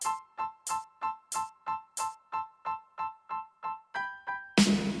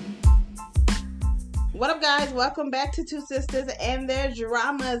What up, guys? Welcome back to Two Sisters and their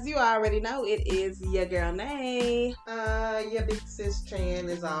dramas. You already know it is your girl, Nay. Your big sis Chan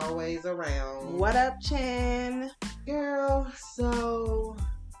is always around. What up, Chan? Girl, so,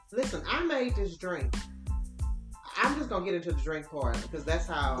 listen, I made this drink. I'm just going to get into the drink part because that's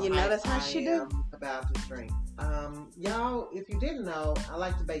how that's how she do about this drink. Y'all, if you didn't know, I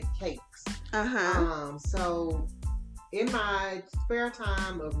like to bake cakes. So in my spare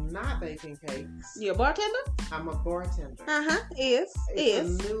time of not baking cakes, you a bartender? I'm a bartender. It's a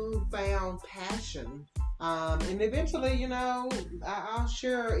newfound passion. And eventually, I'll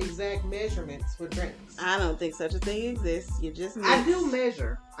share exact measurements for drinks. I don't think such a thing exists. You just mix. I do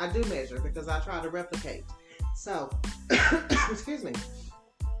measure because I try to replicate. So, excuse me.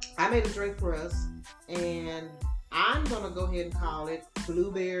 I made a drink for us, and I'm going to go ahead and call it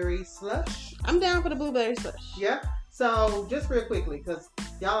blueberry slush. I'm down for the blueberry slush. Yep. So, just real quickly, because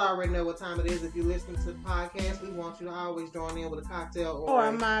y'all already know what time it is. If you're listening to the podcast, we want you to always join in with a cocktail or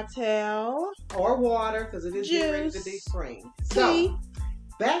a mocktail. Or water, because it is getting ready to be spring. So,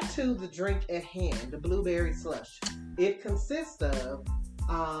 back to the drink at hand, the blueberry slush. It consists of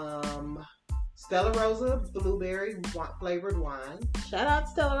Stella Rosa blueberry flavored wine. Shout out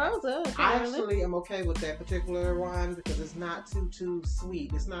to Stella Rosa. I actually am okay with that particular wine because it's not too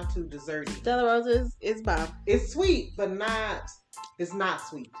sweet. It's not too desserty. Stella Rosa is bomb. It's sweet, but it's not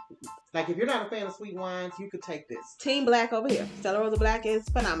sweet. Like, if you're not a fan of sweet wines, you could take this. Team Black over here. Stella Rosa Black is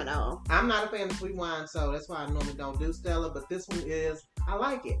phenomenal. I'm not a fan of sweet wine, so that's why I normally don't do Stella, but this one I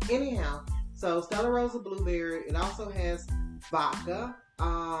like it. Anyhow, so Stella Rosa blueberry. It also has vodka.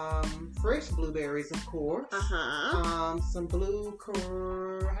 Fresh blueberries, of course. Some blue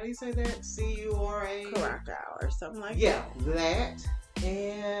how do you say that? C-U-R-A? Curacao or something like that. Yeah, that.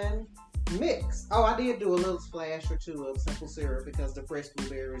 And mix. Oh, I did do a little splash or two of simple syrup because the fresh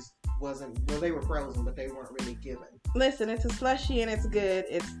blueberries they were frozen, but they weren't really given. Listen, it's a slushy and it's good.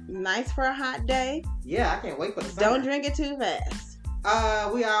 It's nice for a hot day. Yeah, I can't wait for the summer. Don't drink it too fast.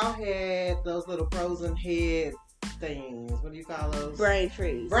 We all had those little frozen head things. What do you call those? Brain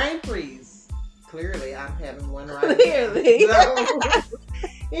freeze. Brain freeze. Clearly, I'm having one right Clearly. now.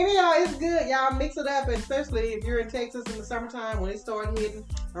 Anyhow, it's good. Y'all mix it up, especially if you're in Texas in the summertime when it starts hitting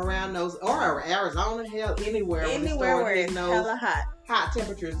around those, or Arizona, hell, anywhere where it's hella hot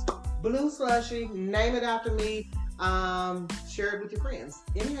temperatures. Blue slushy, name it after me. Share it with your friends.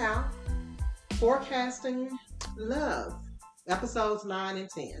 Anyhow, forecasting love. Episodes 9 and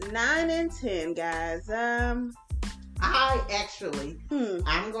 10. 9 and 10, guys. I actually,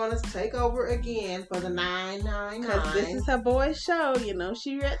 I'm going to take over again for the 999. Because this is her boy's show.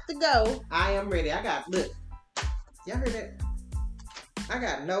 She ready to go. I am ready. Look. Y'all heard that? I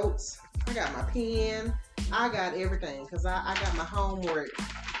got notes. I got my pen. I got everything. Because I got my homework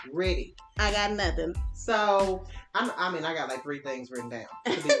ready. I got nothing. So, I got like 3 things written down.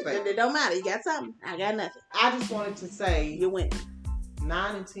 It don't matter. You got something. I got nothing. I just wanted to say, you win.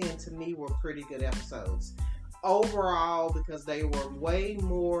 9 and 10 to me were pretty good episodes. Overall, because they were way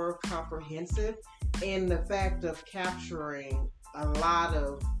more comprehensive in the fact of capturing a lot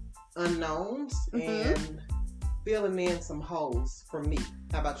of unknowns and filling in some holes for me.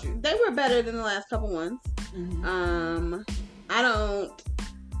 How about you? They were better than the last couple ones. I don't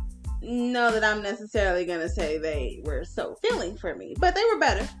know that I'm necessarily going to say they were so filling for me, but they were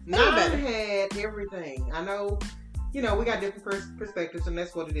better. Nine had everything. I know, we got different perspectives, and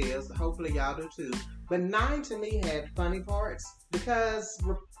that's what it is. Hopefully y'all do too. But 9 to me had funny parts because,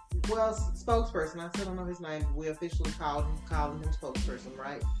 spokesperson, I still don't know his name, but we officially called him spokesperson,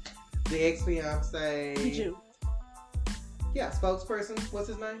 right? The ex-fiance. Kijun. Yeah, spokesperson. What's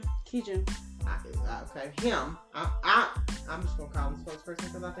his name? Kijun. Okay, him. I'm just going to call him spokesperson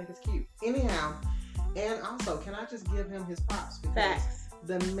because I think it's cute. Anyhow, and also, can I just give him his props? Because Facts.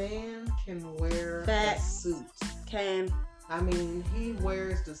 The man can wear a suit. He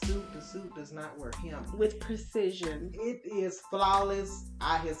wears the suit. The suit does not wear him. With precision. It is flawless.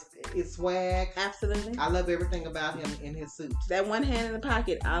 It's swag. Absolutely. I love everything about him in his suit. That one hand in the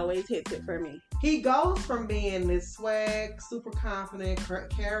pocket always hits it for me. He goes from being this swag, super confident,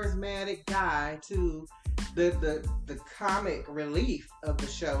 charismatic guy to the comic relief of the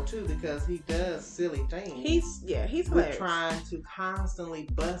show too, because he does silly things. He's hilarious. We're trying to constantly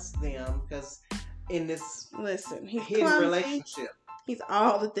bust them because in this he's hidden clumsy. Relationship, he's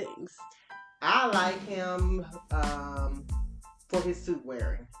all the things. I like him for his suit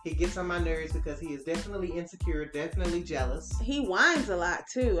wearing. He gets on my nerves because he is definitely insecure, definitely jealous. He whines a lot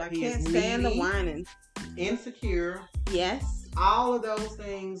too. I can't stand the whining. Insecure. Yes. All of those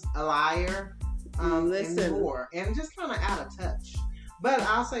things. A liar. Listen. And more. And just kind of out of touch. But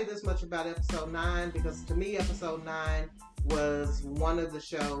I'll say this much about episode 9, because to me, episode 9 was one of the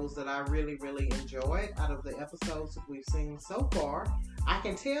shows that I really, really enjoyed out of the episodes that we've seen so far. I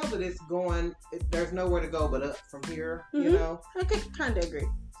can tell that it's going, there's nowhere to go but up from here, you know? I could kind of agree.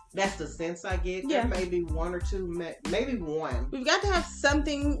 That's the sense I get. Yeah. There may be one or two, maybe one. We've got to have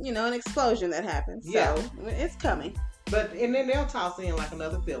something, you know, an explosion that happens. Yeah. So it's coming. And then they'll toss in like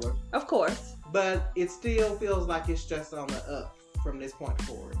another filler. Of course. But it still feels like it's just on the up from this point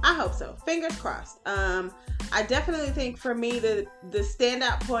forward. I hope so. Fingers crossed. I definitely think for me the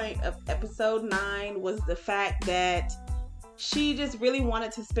standout point of episode 9 was the fact that she just really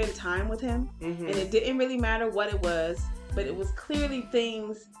wanted to spend time with him. And it didn't really matter what it was, but it was clearly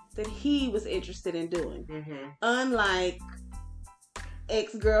things that he was interested in doing. Unlike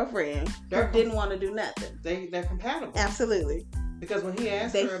ex-girlfriend who didn't want to do nothing. They're compatible. Absolutely. Because when he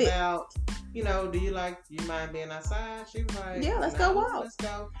asked her about, you know, do you mind being outside? She was like, yeah, let's go walk. Let's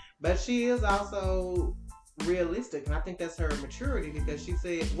go. But she is also realistic, and I think that's her maturity, because she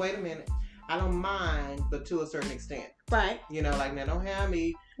said, wait a minute, I don't mind, but to a certain extent. Right. You know, like, now don't have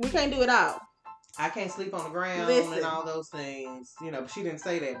me. We can't do it all. I can't sleep on the ground and all those things. You know, she didn't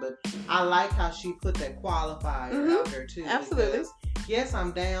say that, but I like how she put that qualifier out there too. Absolutely. Because, yes,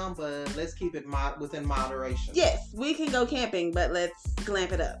 I'm down, but let's keep it within moderation. Yes, we can go camping, but let's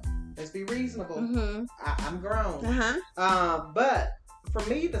glamp it up. Let's be reasonable. I'm grown. But for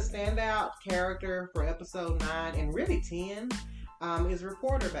me, the standout character for episode 9 and really 10 is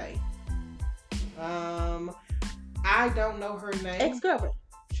Reporter Bae. I don't know her name. Ex-girlfriend.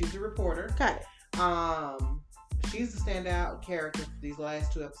 She's a reporter. Got it. She's the standout character for these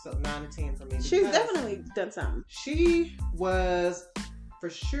last 2 episodes, 9 and 10 for me. She's definitely done something. She was, for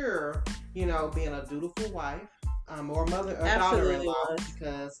sure, you know, being a dutiful wife, or mother, or daughter-in-law,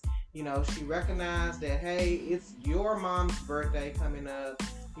 because, you know, she recognized that, hey, it's your mom's birthday coming up.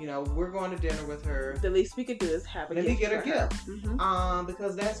 You know, we're going to dinner with her. The least we could do is have a gift. Let me get a gift.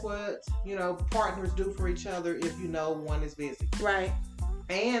 Because that's what, you know, partners do for each other if you know one is busy. Right.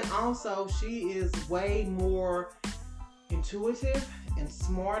 And also, she is way more intuitive and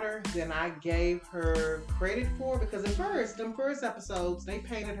smarter than I gave her credit for. Because at first, them first episodes, they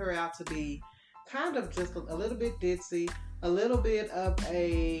painted her out to be kind of just a little bit ditzy, a little bit of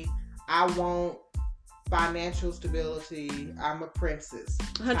I want financial stability, I'm a princess.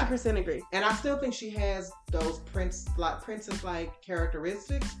 100% agree. And I still think she has those princess-like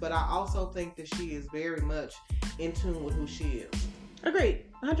characteristics, but I also think that she is very much in tune with who she is. Agreed.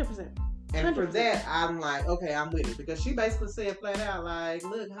 100%. And for that, I'm like, okay, I'm with it. Because she basically said flat out, like,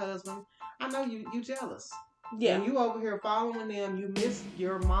 look, husband, I know you jealous. Yeah. And you over here following them, you missed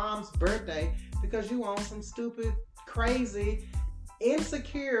your mom's birthday because you on some stupid, crazy,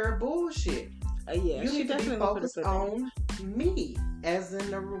 insecure bullshit. Yeah, you need to be focused on me, as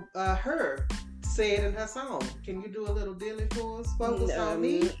in her said in her song. Can you do a little dilly for us? Focus on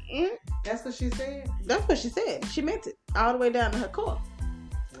me. That's what she said. That's what she said. She meant it all the way down to her core.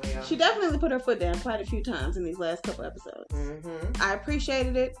 Well, she definitely put her foot down quite a few times in these last couple episodes. I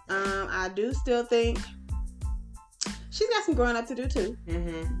appreciated it. I do still think she's got some growing up to do too.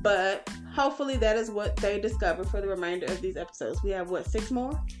 But hopefully that is what they discover for the remainder of these episodes. We have 6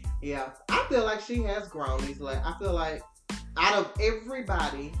 more? Yeah, I feel like she has grown I feel like out of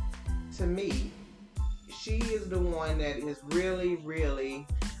everybody, to me, she is the one that is really, really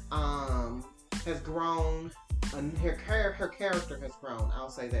has grown. And her character has grown. I'll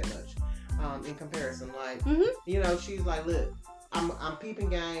say that much. In comparison, like you know, she's like, look, I'm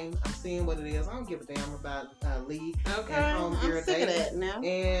peeping game. I'm seeing what it is. I don't give a damn about Lee and home I'm sick of that now.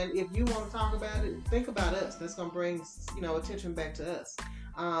 And if you want to talk about it, think about us. That's gonna bring attention back to us.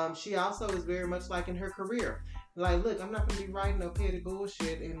 She also is very much like in her career. Like, look, I'm not going to be writing no petty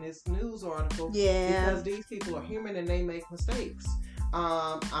bullshit in this news article. Because these people are human and they make mistakes.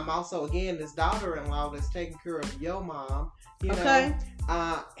 I'm also, again, this daughter-in-law that's taking care of your mom. You know,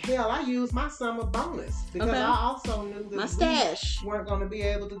 hell, I used my summer bonus because I also knew that we weren't going to be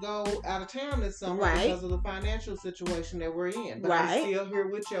able to go out of town this summer because of the financial situation that we're in. But I'm still here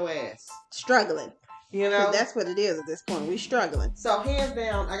with your ass. Struggling. You know, that's what it is at this point. We're struggling. So hands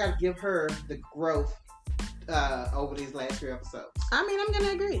down, I got to give her the growth over these last 3 episodes. I mean, I'm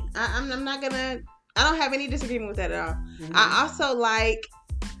gonna agree. I'm not gonna. I don't have any disagreement with that at all. I also like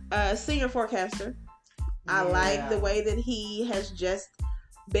Senior Forecaster. I like the way that he has just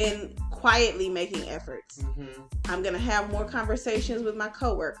been quietly making efforts. I'm gonna have more conversations with my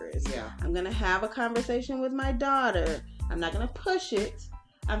coworkers. I'm gonna have a conversation with my daughter. I'm not gonna push it.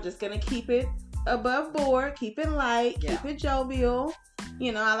 I'm just gonna keep it above board, keep it light, keep it jovial.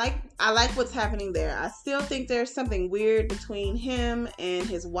 You know, I like what's happening there. I still think there's something weird between him and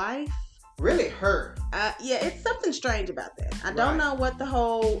his wife. Really hurt. Yeah, it's something strange about that. I don't know what the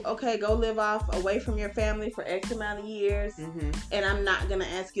whole, okay, go live off away from your family for X amount of years, and I'm not going to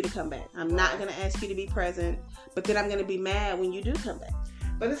ask you to come back. I'm not going to ask you to be present, but then I'm going to be mad when you do come back.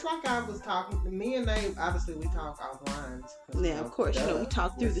 But it's like I was talking, me and they, obviously we talk offline. Yeah, of course, you know, we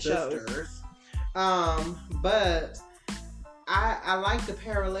talk through the shows. But I like the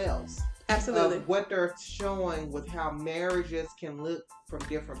parallels. Absolutely. Of what they're showing with how marriages can look from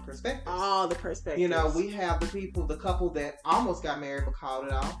different perspectives. All the perspectives. You know, we have the couple that almost got married but called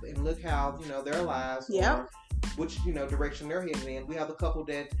it off, and look how, you know, their lives are, which, you know, direction they're heading in. We have the couple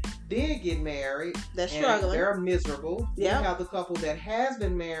that did get married. That's struggling. They're miserable. We have the couple that has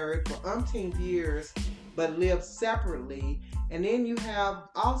been married for umpteen years but live separately. And then you have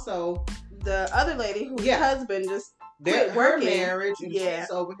also the other lady whose husband just her marriage, and she's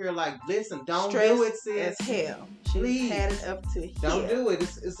over here like, listen, don't do it, sis. As hell. She's had it up to here. Don't do it.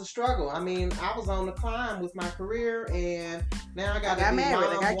 It's a struggle. I mean, I was on the climb with my career, and now I got to be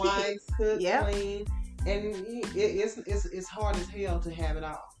mom, wife, cook, clean, and it's hard as hell to have it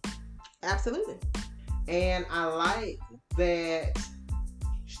all. Absolutely. And I like that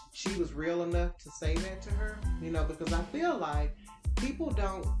she was real enough to say that to her, you know, because I feel like people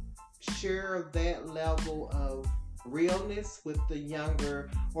don't share that level of realness with the younger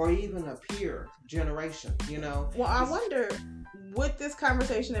or even a peer generation, you know. Well, I wonder, would this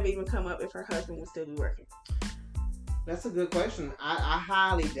conversation have even come up if her husband would still be working? That's a good question. I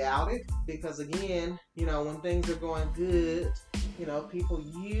highly doubt it, because again, you know, when things are going good, you know, people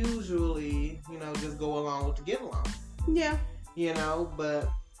usually, you know, just go along with the get along. Yeah. You know, but,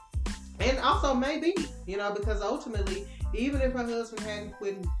 and also maybe, you know, because ultimately, even if her husband hadn't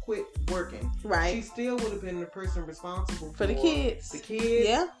quit working, she still would have been the person responsible for the kids. The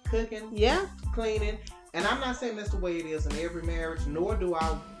kids, cooking, cleaning. And I'm not saying that's the way it is in every marriage, nor do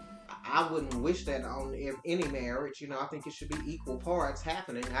I wouldn't wish that on any marriage. You know, I think it should be equal parts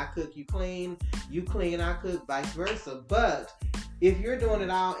happening. I cook, you clean, I cook, vice versa. But if you're doing it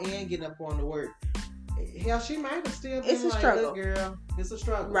all and getting up going to work, hell, she might have still been it's a struggle. Look, girl, it's a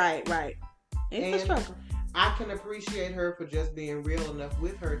struggle. Right. It's a struggle. I can appreciate her for just being real enough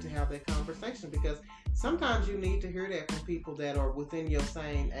with her to have that conversation, because sometimes you need to hear that from people that are within your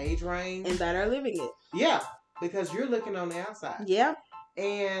same age range. And that are living it. Yeah, because you're looking on the outside. Yeah.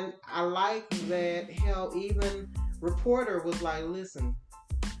 And I like that, hell, even reporter was like, listen,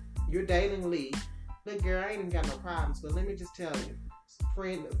 you're dating Lee. Look, girl, I ain't even got no problems, but let me just tell you,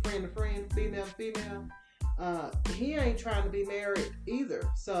 friend to friend, female to female, he ain't trying to be married either.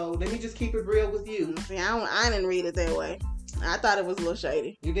 So let me just keep it real with you. See, I didn't read it that way. I thought it was a little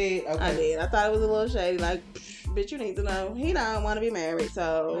shady. You did? Okay. I did. I thought it was a little shady. Like, bitch, you need to know he don't want to be married.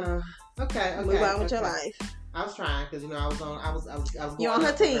 So okay. Move on with your life. I was trying, because, you know, I was you're on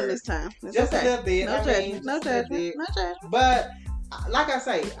her team this time. It's just okay. a little bit. No judgment. But like I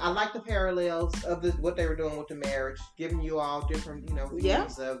say, I like the parallels of what they were doing with the marriage, giving you all different, you know,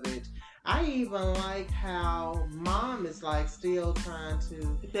 views of it. I even like how mom is like still trying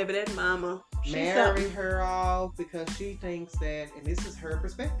to that mama marry her off, because she thinks that, and this is her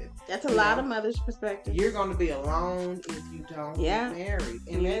perspective. That's a lot of mothers' perspective. You're going to be alone if you don't get married,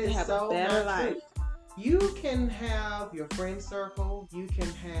 and that is so not true. You can have your friend circle. You can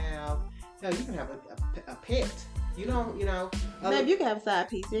have a pet. You don't, you know. Maybe you can have a side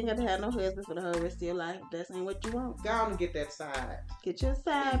piece. You ain't got to have no husband for the whole rest of your life. That ain't what you want. Go on and get that side. Get your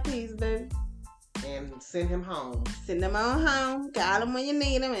side piece, baby. And send him home. Send him on home. Call him when you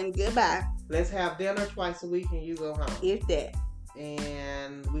need him, and goodbye. Let's have dinner twice a week, and you go home. If that.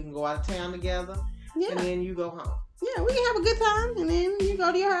 And we can go out of town together. Yeah. And then you go home. Yeah, we can have a good time, and then you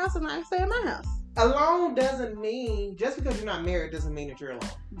go to your house, and I stay at my house. Alone doesn't mean, just because you're not married doesn't mean that you're alone.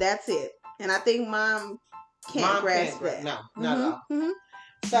 That's it. And I think mom can't grasp that. No, not at all. Mm-hmm.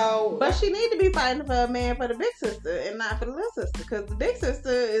 So, but she need to be fighting for a man for the big sister and not for the little sister, because the big sister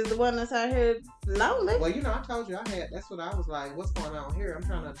is the one that's out here lonely. Well, you know, I told you that's what I was like, what's going on here? I'm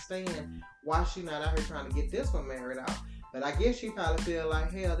trying to understand why she not out here trying to get this one married off. But I guess she probably feel like,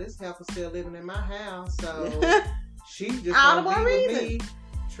 hell, this heifer's still living in my house, so she just all the more reason. Me.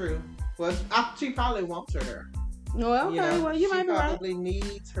 True. Well, she probably wants her there. Well, okay. You know, well, you might be right. She probably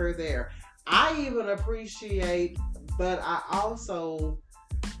needs her there. I even appreciate, but I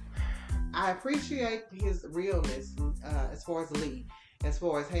appreciate his realness as far as Lee. As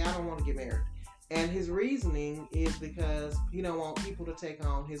far as, hey, I don't want to get married. And his reasoning is because he don't want people to take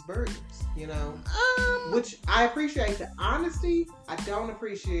on his burdens, you know? Which I appreciate the honesty. I don't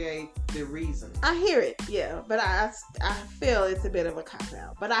appreciate the reason. I hear it, yeah. But I feel it's a bit of a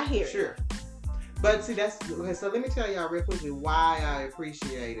cop-out. But I hear it. Sure. But see, okay, so let me tell y'all real quickly why I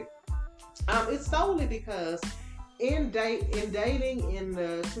appreciate it. It's solely because in dating in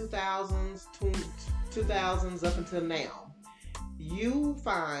the 2000s up until now, you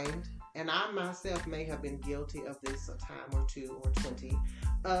find... And I myself may have been guilty of this a time or 2 or 20,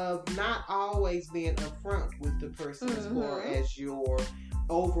 of not always being upfront with the person as far as your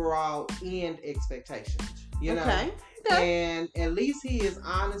overall end expectations. You know? Okay. And at least he is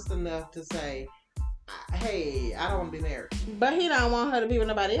honest enough to say, hey, I don't want to be married. But he don't want her to be with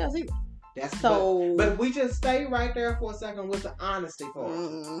nobody else either. That's so. But we just stay right there for a second with the honesty part.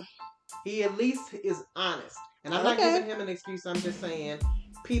 He at least is honest. And I'm not giving him an excuse. I'm just saying...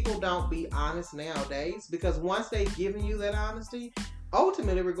 People don't be honest nowadays because once they've given you that honesty,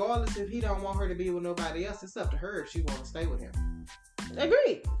 ultimately, regardless if he don't want her to be with nobody else, it's up to her if she want to stay with him.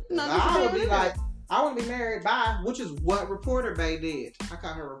 Agreed. No, I would be like, I want to be married, bye, which is what Reporter Bay did. I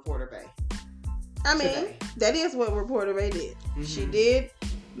call her Reporter Bay. I mean, that is what Reporter Bay did. She did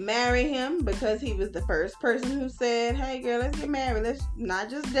marry him because he was the first person who said, hey girl, let's get married. Let's not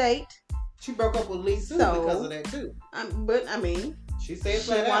just date. She broke up with Lee Sue because of that too. But I mean... She said she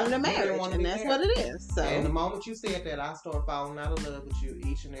wanted a marriage, and that's what it is. So, and the moment you said that, I started falling out of love with you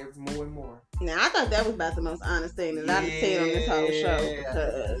each and every more and more. Now, I thought that was about the most honest thing that I've seen on this whole show.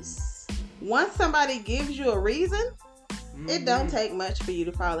 Because once somebody gives you a reason, it don't take much for you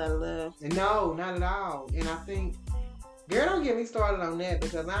to fall out of love. No, not at all. And I think, girl, don't get me started on that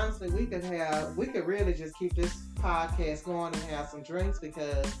because honestly, we could really just keep this podcast going and have some drinks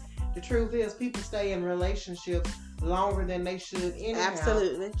because the truth is, people stay in relationships longer than they should anyhow.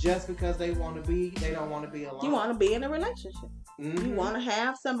 Absolutely. Just because they don't want to be alone. You want to be in a relationship. You want to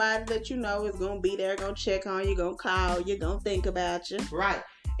have somebody that you know is going to be there, going to check on you, going to call you, going to think about you. Right.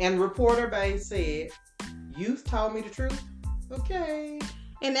 And Reporter Bay said, you told me the truth. Okay.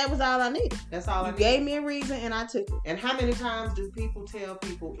 And that was all I needed. That's all I needed. You gave me a reason and I took it. And how many times do people tell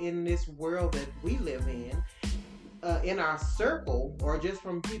people in this world that we live in our circle or just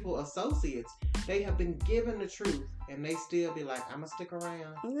from people, associates, they have been given the truth and they still be like, I'm going to stick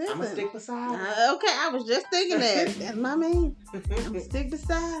around. Listen, I'm going to stick beside her. Okay, I was just thinking that. That's my man. I'm going to stick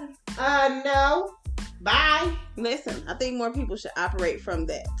beside her. No. Bye. Listen, I think more people should operate from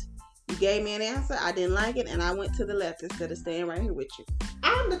that. You gave me an answer, I didn't like it, and I went to the left instead of staying right here with you.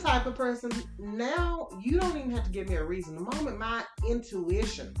 I'm the type of person, now you don't even have to give me a reason. The moment my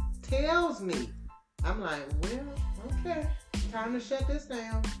intuition tells me, I'm like, well, okay, time to shut this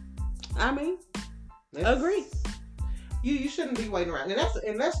down. I mean, agree. You shouldn't be waiting around,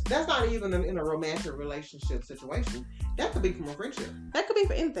 and that's not even in a romantic relationship situation. That could be from a friendship. That could be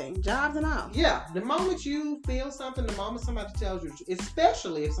for anything, jobs and all. Yeah, the moment you feel something, the moment somebody tells you,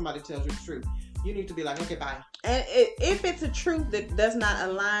 especially if somebody tells you the truth, you need to be like, okay, bye. And if it's a truth that does not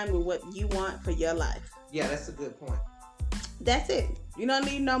align with what you want for your life. Yeah, that's a good point. That's it. You don't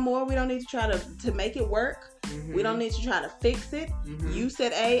need no more. We don't need to try to make it work. Mm-hmm. We don't need to try to fix it. Mm-hmm. You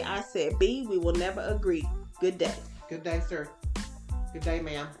said A, I said B. We will never agree. Good day. Good day, sir. Good day,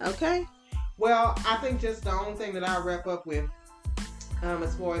 ma'am. Okay. Well, I think just the only thing that I'll wrap up with,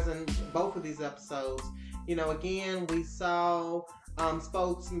 as far as in both of these episodes, again, we saw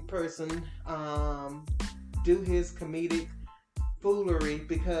spokesperson do his comedic foolery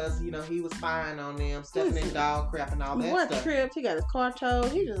because, he was spying on them, stepping in dog crap and all that stuff. What trip? He got his car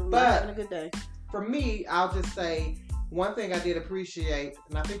towed. He just having a good day. For me, I'll just say one thing I did appreciate,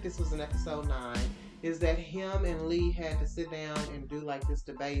 and I think this was in episode 9, is that him and Lee had to sit down and do like this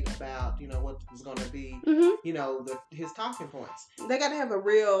debate about, what was going to be, his talking points. They got to have a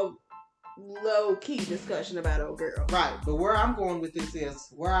real low-key discussion about old girl. Right. But where I'm going with this is,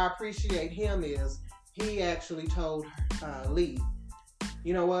 where I appreciate him is, he actually told Lee,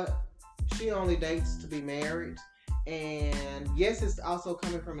 you know what? She only dates to be married. And yes, it's also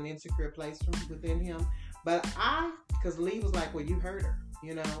coming from an insecure place from within him. But because Lee was like, well, you hurt her,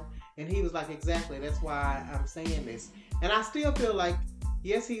 And he was like, exactly, that's why I'm saying this. And I still feel like,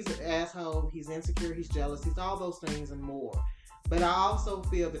 yes, he's an asshole, he's insecure, he's jealous, he's all those things and more. But I also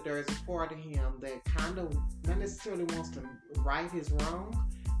feel that there is a part of him that kind of not necessarily wants to right his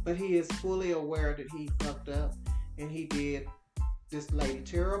wrong, but he is fully aware that he fucked up and he did this lady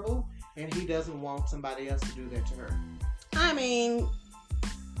terrible, and he doesn't want somebody else to do that to her. I mean,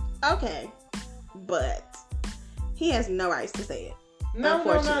 okay, but he has no rights to say it. No,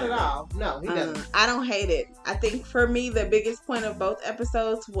 not at all. No, he doesn't. I don't hate it. I think for me, the biggest point of both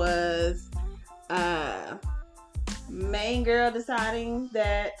episodes was main girl deciding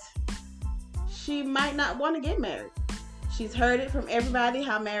that she might not want to get married. She's heard it from everybody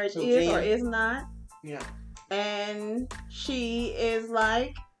how marriage is or is not. Yeah. And she is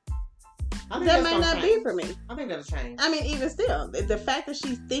like, that might not be for me. I think that'll change. I mean, even still, the fact that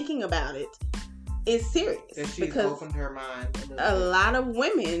she's thinking about it is serious. That she's opened her mind. A lot of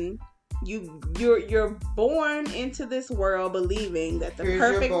women, you're born into this world believing that the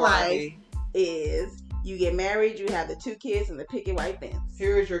perfect life is you get married, you have the 2 kids, and the picket white fence.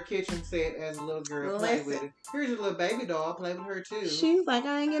 Here is your kitchen set as a little girl. Play with it. Here's your little baby doll. Play with her too. She's like,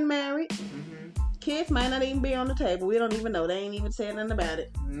 I ain't getting married. Mm-hmm. Kids might not even be on the table. We don't even know. They ain't even saying nothing about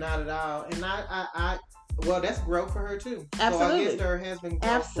it. Not at all. And well, that's growth for her too. Absolutely. So I guess there has been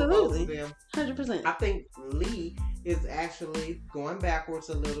growth for both of them. 100%. I think Lee is actually going backwards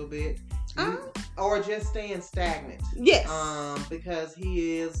a little bit, or just staying stagnant. Yes. Because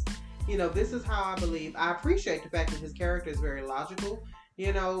he is, this is how I believe. I appreciate the fact that his character is very logical,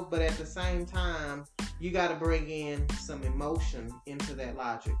 but at the same time, you got to bring in some emotion into that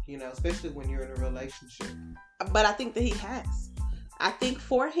logic, especially when you're in a relationship. But I think that he has. I think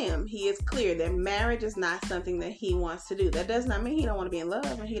for him, he is clear that marriage is not something that he wants to do. That does not mean he don't want to be in love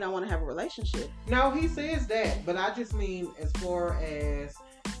and he don't want to have a relationship. No, he says that, but I just mean as far as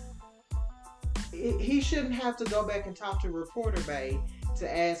he shouldn't have to go back and talk to Reporter Bay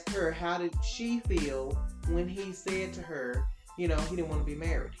to ask her how did she feel when he said to her, he didn't want to be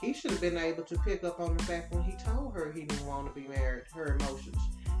married. He should have been able to pick up on the fact when he told her he didn't want to be married, her emotions.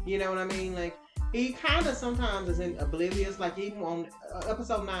 You know what I mean? Like, he kind of sometimes is oblivious. Like, even on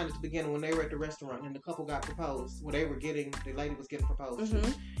episode 9 at the beginning when they were at the restaurant and the couple got proposed, the lady was getting proposed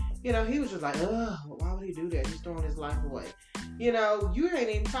to. He was just like, ugh, why would he do that? He's throwing his life away. You ain't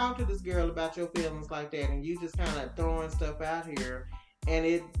even talked to this girl about your feelings like that, and you just kind of throwing stuff out here, and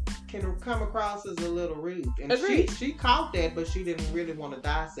it can come across as a little rude. And she caught that, but she didn't really want to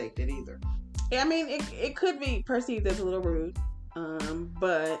dissect it either. I mean, it could be perceived as a little rude.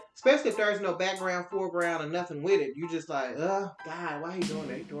 But especially if there's no background, foreground, or nothing with it, you just like, God, why he doing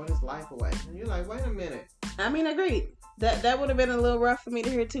that? He throwing his life away. And you're like, wait a minute. I mean, agreed. That would have been a little rough for me to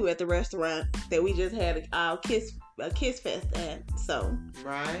hear too at the restaurant that we just had a kiss fest at. So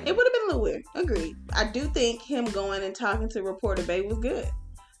right, it would have been a little weird. Agreed. I do think him going and talking to Reporter Bay was good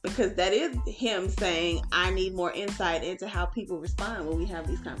because that is him saying, I need more insight into how people respond when we have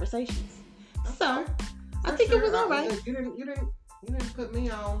these conversations. Okay. So I think it was all right. You didn't put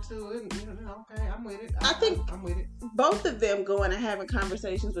me on to it. Okay, I'm with it. I'm with it. Both of them going and having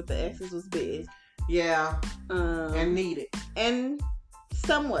conversations with the exes was big. Yeah. And needed. And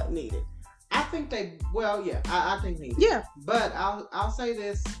somewhat needed. I think I think needed. Yeah. But I'll say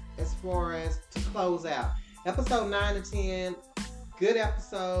this as far as to close out. Episode 9 and 10, good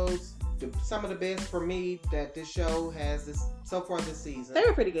episodes. Some of the best for me that this show has so far this season. They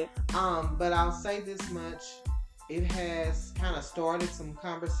were pretty good. But I'll say this much. It has kind of started some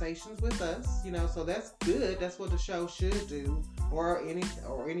conversations with us, so that's good. That's what the show should do, or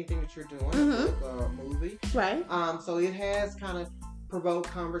anything that you're doing, a book or a movie. Right. So it has kind of provoked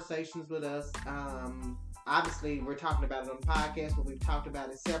conversations with us. Obviously, we're talking about it on the podcast, but we've talked about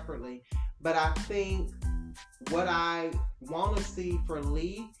it separately. But I think what I want to see for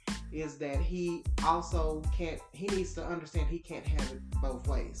Lee is that he needs to understand he can't have it both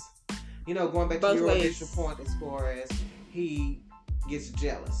ways. Going back to your initial point as far as he gets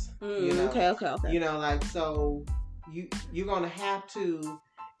jealous. Okay. So you're going to have to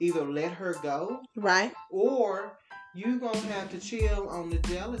either let her go. Right. Or you're going to have to chill on the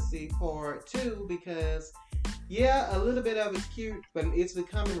jealousy part too, because a little bit of it's cute, but it's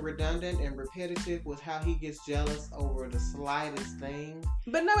becoming redundant and repetitive with how he gets jealous over the slightest thing.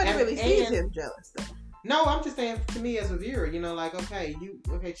 But nobody really sees him jealous though. No, I'm just saying to me as a viewer, okay,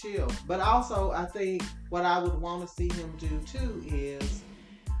 chill. But also, I think what I would want to see him do too is,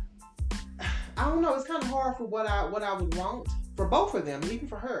 I don't know, it's kind of hard for what I would want for both of them, even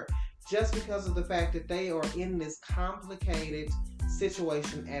for her, just because of the fact that they are in this complicated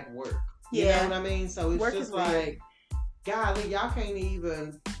situation at work. You know what I mean? So it's work just like, golly, y'all can't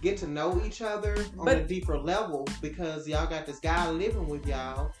even get to know each other on a deeper level because y'all got this guy living with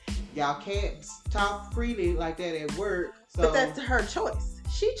y'all. Y'all can't talk freely like that at work. So. But that's her choice.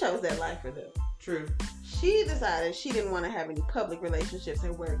 She chose that life for them. True. She decided she didn't want to have any public relationships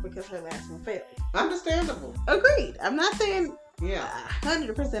at work because her last one failed. Understandable. Agreed. I'm not saying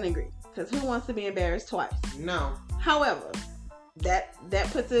 100% agree. Because who wants to be embarrassed twice? No. However, that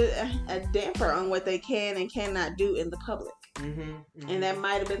puts a damper on what they can and cannot do in the public. And that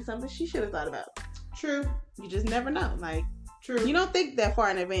might have been something she should have thought about. True. You just never know. Like, true. You don't think that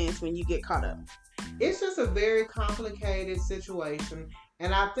far in advance when you get caught up. it's just a very complicated situation.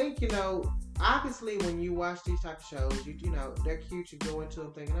 And I think, obviously when you watch these type of shows, you know, they're cute. You go into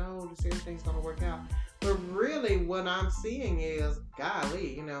them thinking, oh, everything's going to work out. But really what I'm seeing is,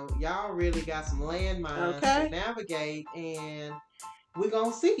 golly, y'all really got some landmines to navigate, and we're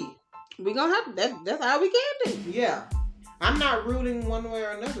going to see. We're going to have to. That's all we can do. Yeah. I'm not rooting one way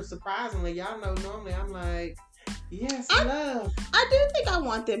or another. Surprisingly, y'all know normally I'm like, yes, love. I do think I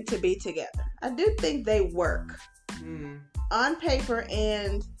want them to be together. I do think they work on paper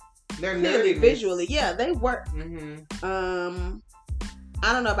and they're clearly visually. Yeah, they work. Mm-hmm.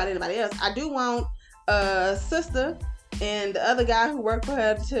 I don't know about anybody else. I do want Sister and the other guy who worked for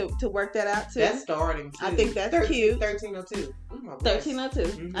her to work that out too. That's starting too. I think that's cute. 1302. 1302.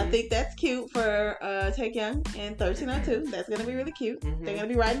 Mm-hmm. I think that's cute for Taecyeon and 1302. That's gonna be really cute. Mm-hmm. They're gonna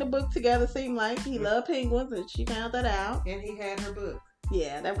be writing a book together. Seemed like he loved penguins, and she found that out. And he had her book.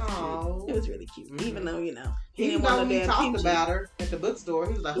 Yeah, that was cute. It was really cute. Mm-hmm. Even though he didn't want no damn talked about her at the bookstore.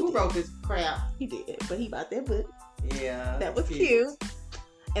 He was like, "Who wrote this crap?" He did, but he bought that book. Yeah, that was cute.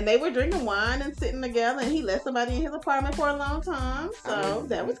 And they were drinking wine and sitting together, and he let somebody in his apartment for a long time. So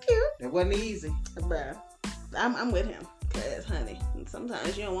that was cute. It wasn't easy. Bruh. I'm with him. Because, honey,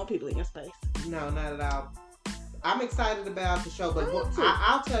 sometimes you don't want people in your space. No, not at all. I'm excited about the show, but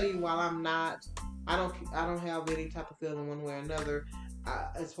I'll tell you, while I'm not, I don't have any type of feeling one way or another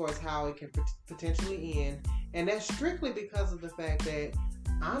as far as how it can potentially end. And that's strictly because of the fact that,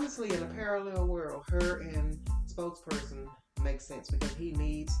 honestly, in a parallel world, her and spokesperson makes sense, because he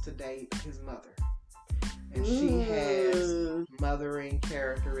needs to date his mother, and she has mothering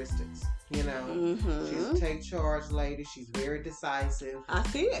characteristics. She's a take charge lady. She's very decisive. I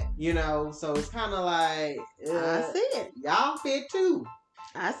see it. So it's kind of like I see it. Y'all fit too.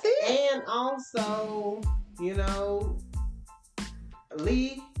 I see it. And also,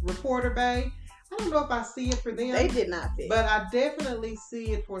 Lee, Reporter Bay. I don't know if I see it for them. They did not fit. But I definitely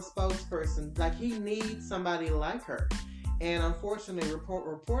see it for a spokesperson. Like, he needs somebody like her. And unfortunately,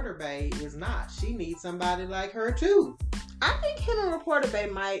 Reporter Bay is not. She needs somebody like her too. I think him and Reporter Bay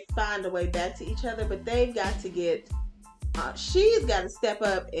might find a way back to each other, but they've got to get... she's got to step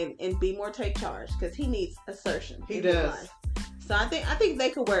up and be more take charge, because he needs assertion. He does. His life. So I think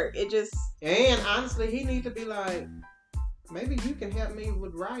they could work. It just... And honestly, he needs to be like, maybe you can help me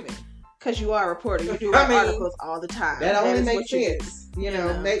with writing. Because you are a reporter. You do articles all the time. That only makes sense.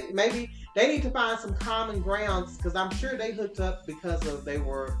 Maybe... They need to find some common grounds, because I'm sure they hooked up because they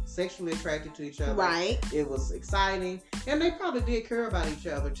were sexually attracted to each other. Right. It was exciting, and they probably did care about each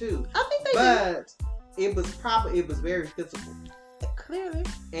other too. I think they did. But it was very physical. Clearly,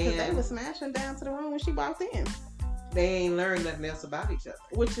 because they were smashing down to the room when she walked in. They ain't learned nothing else about each other,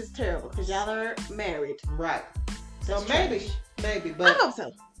 which is terrible, because y'all are married. Right. That's so maybe, but I hope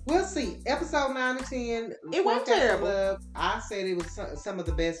so. We'll see. Episode 9 and 10. It wasn't terrible. Love. I said it was some of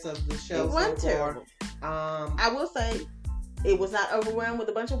the best of the show. It wasn't terrible. I will say it was not overwhelmed with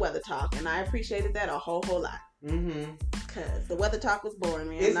a bunch of weather talk, and I appreciated that a whole lot. Mm-hmm. Because the weather talk was boring,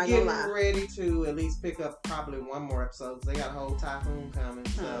 man. It's not getting gonna lie. ready to at least pick up probably one more episode. They got a whole typhoon coming.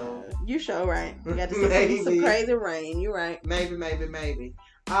 So you sure right. You got to see some crazy rain. You're right. Maybe.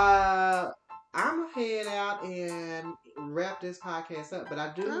 I'm gonna head out and wrap this podcast up, but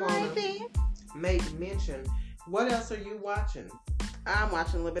I do want to make mention. What else are you watching? I'm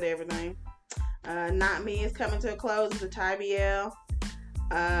watching a little bit of everything. Not Me is coming to a close. It's a Thai BL.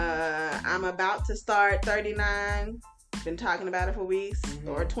 I'm about to start 39. Been talking about it for weeks.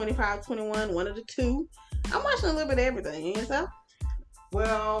 Or 25, 21, one of the two. I'm watching a little bit of everything. And yourself?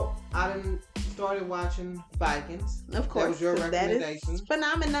 Well, I done started watching Vikings. Of course. That was your recommendation. That is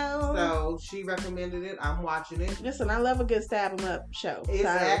phenomenal. So she recommended it. I'm watching it. Listen, I love a good stab 'em up show. It's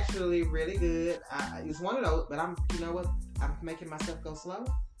actually really good. It's one of those, but you know what? I'm making myself go slow.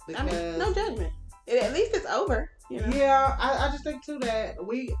 Because no judgment. At least it's over. Yeah, I just think too that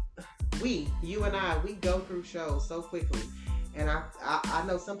you and I, we go through shows so quickly. And I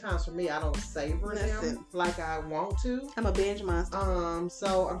know sometimes for me, I don't savor them like I want to. I'm a binge monster.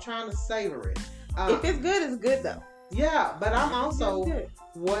 So I'm trying to savor it. If it's good, it's good though. Yeah, but I'm also,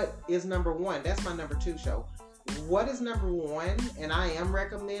 what is number one? That's my number 2 show. What is number 1? And I am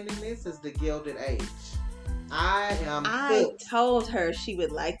recommending this, is The Gilded Age. I told her she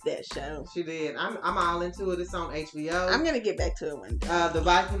would like that show. She did. I'm all into it. It's on HBO. I'm gonna get back to it one day. The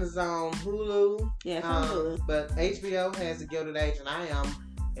Vikings is on Hulu. Yeah, it's on Hulu. But HBO has The Gilded Age, and I am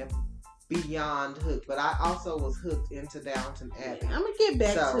beyond hooked. But I also was hooked into Downton Abbey. I'm gonna get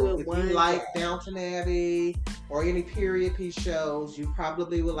back to it one day. If you like Downton Abbey or any period piece shows, you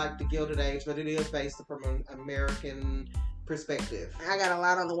probably would like The Gilded Age, but it is based from an American perspective. I got a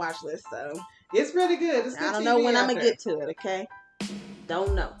lot on the watch list, so. It's really good. It's good. I don't know when I'm gonna get to it. Okay.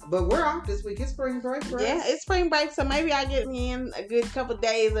 Don't know. But we're off this week. It's spring break for us. Yeah, it's spring break, so maybe I get me in a good couple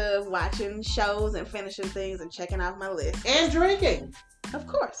days of watching shows and finishing things and checking off my list. And drinking. Of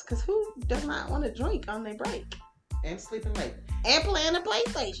course, because who does not want to drink on their break? And sleeping late. And playing the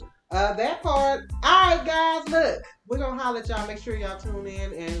PlayStation. That part. Alright, guys, look. We're going to holler at y'all. Make sure y'all tune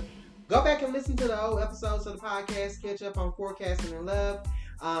in and go back and listen to the old episodes of the podcast. Catch up on Forecasting in Love.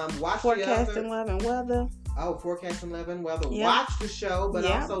 Watch Forecasting Love and Weather. Oh, Forecasting Love and Weather. Yep. Watch the show, but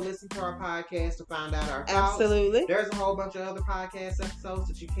Yep. also listen to our podcast to find out our thoughts. Absolutely. There's a whole bunch of other podcast episodes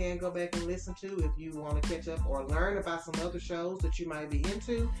that you can go back and listen to if you want to catch up or learn about some other shows that you might be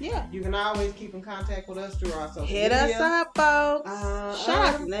into. Yeah. You can always keep in contact with us through our social media. Hit us up, folks.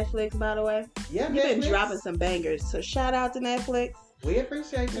 Shout out to Netflix, by the way. Yeah, You've been Netflix. dropping some bangers, so shout out to Netflix. We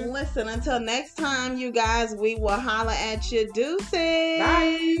appreciate you. Listen, until next time, you guys, we will holler at you. Deuces.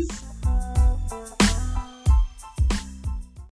 Bye.